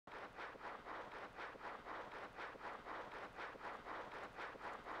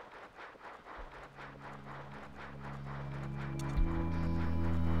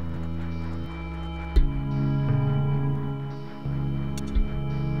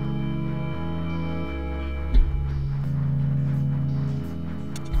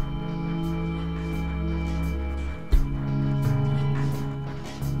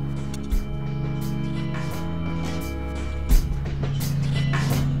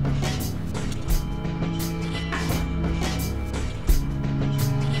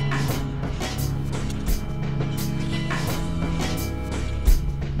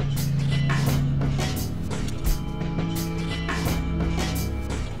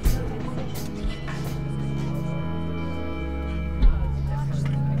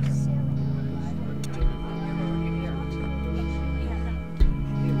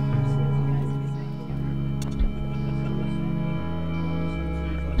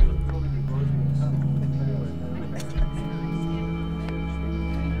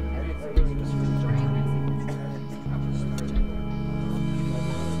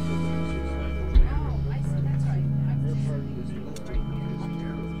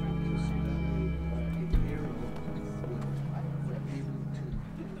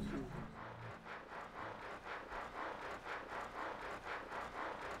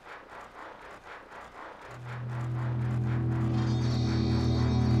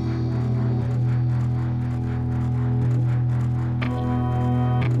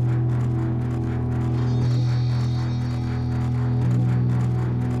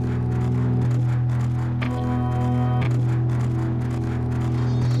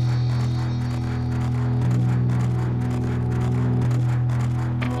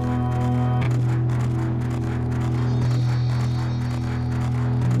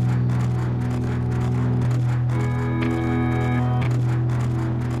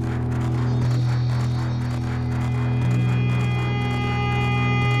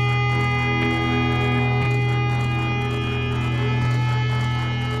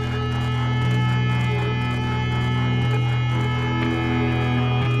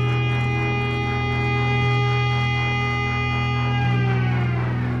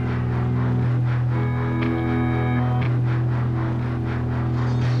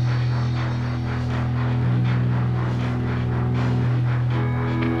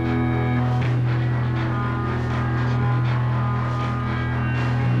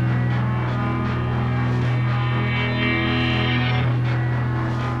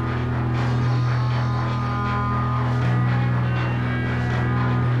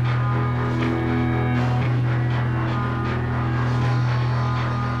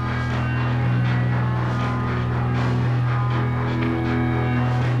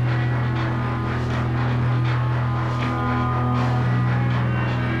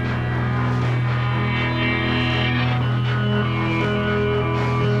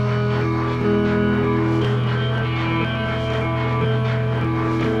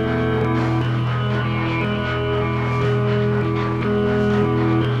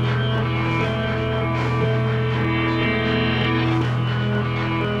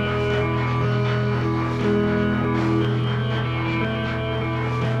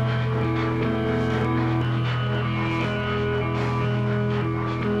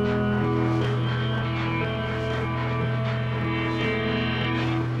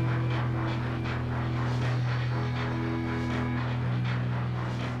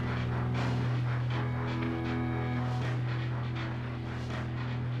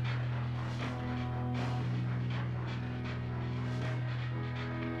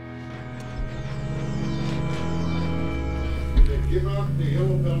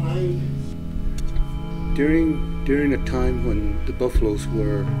During a time when the buffaloes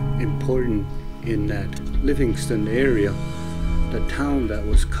were important in that Livingston area, the town that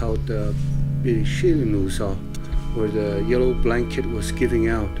was called Birishilinusa, where the yellow blanket was giving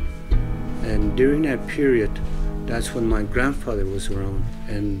out. And during that period, that's when my grandfather was around.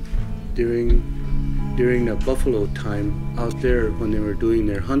 And during the buffalo time out there when they were doing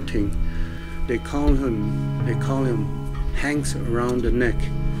their hunting, they call him hangs around the neck.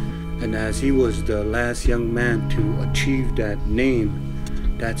 And as he was the last young man to achieve that name,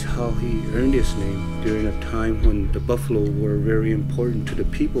 that's how he earned his name during a time when the buffalo were very important to the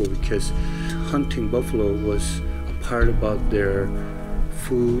people, because hunting buffalo was a part about their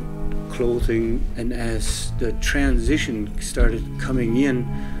food, clothing. And as the transition started coming in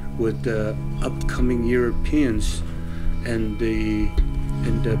with the upcoming Europeans and the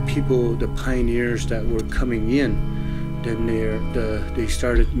people, the pioneers that were coming in, then they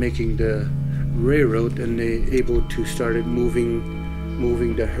started making the railroad, and they able to started moving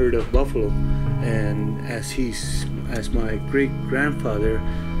the herd of buffalo. And as my great grandfather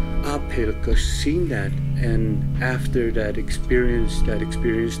Apelka seen that, and after that experience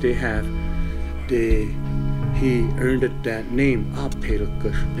they have, he earned it that name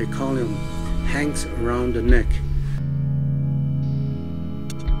Apelka. They call him hangs around the neck.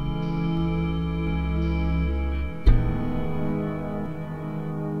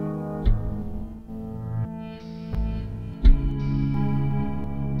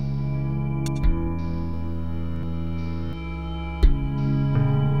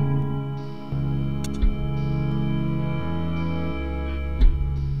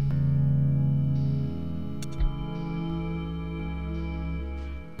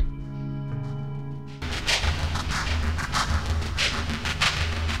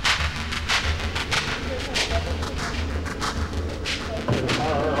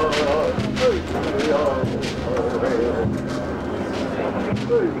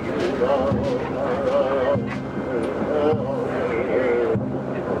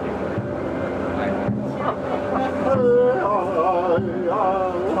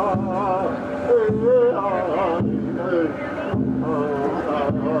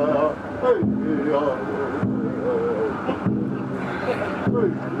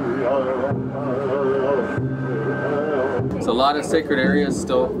 There's a lot of sacred areas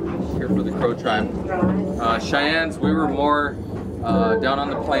still here for the Crow tribe. Cheyennes, we were more down on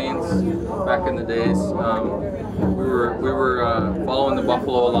the plains back in the days. We were following the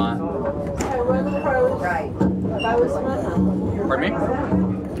buffalo a lot. Pardon me?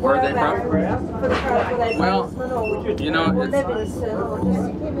 Where are they from? Well, you know, it's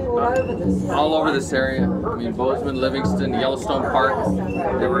all over this area. I mean, Bozeman, Livingston, Yellowstone Park.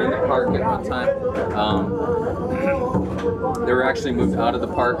 They were in the park at one time. They were actually moved out of the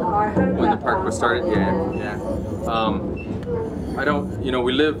park when the park was started. Yeah. I don't, you know,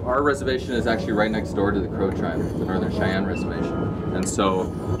 our reservation is actually right next door to the Crow tribe, the Northern Cheyenne Reservation. And so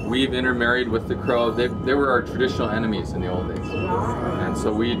we've intermarried with the Crow. They were our traditional enemies in the old days. And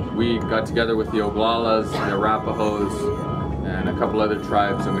so we got together with the Oglalas, the Arapahoes, and a couple other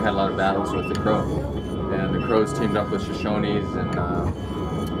tribes, and we had a lot of battles with the Crow. And the Crows teamed up with Shoshones and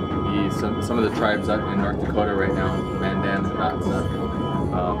some of the tribes out in North Dakota right now, Mandan and that stuff.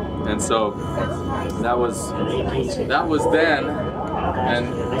 And so that was then. And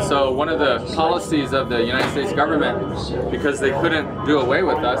so one of the policies of the United States government, because they couldn't do away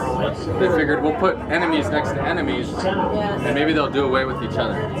with us, they figured we'll put enemies next to enemies, and maybe they'll do away with each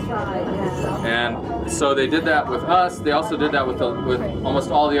other. And so they did that with us. They also did that with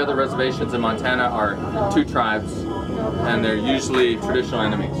almost all the other reservations in Montana are two tribes, and they're usually traditional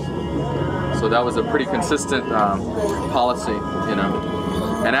enemies. So that was a pretty consistent policy, you know.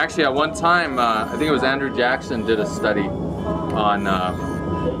 And actually at one time, I think it was Andrew Jackson did a study on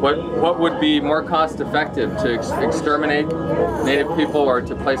what would be more cost effective, to exterminate Native people or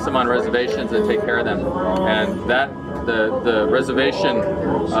to place them on reservations and take care of them. And that the reservation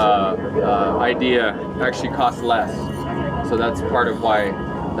idea actually costs less. So that's part of why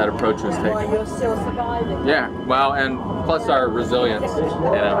that approach was taken. Why you're still surviving. Yeah, well, and plus our resilience. You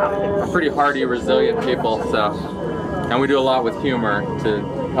know, we're pretty hardy, resilient people. So, and we do a lot with humor to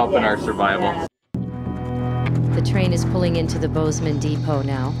help in our survival. The train is pulling into the Bozeman depot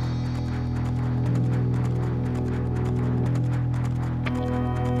now.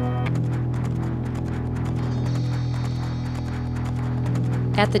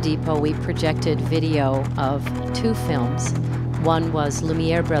 At the depot, we projected video of two films. One was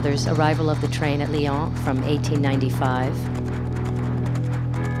Lumiere Brothers' Arrival of the Train at Lyon from 1895.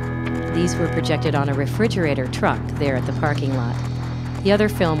 These were projected on a refrigerator truck there at the parking lot. The other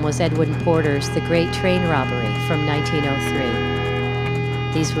film was Edwin Porter's The Great Train Robbery from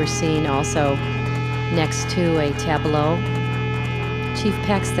 1903. These were seen also next to a tableau, Chief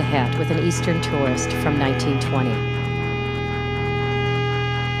Packs the Hat with an Eastern Tourist from 1920.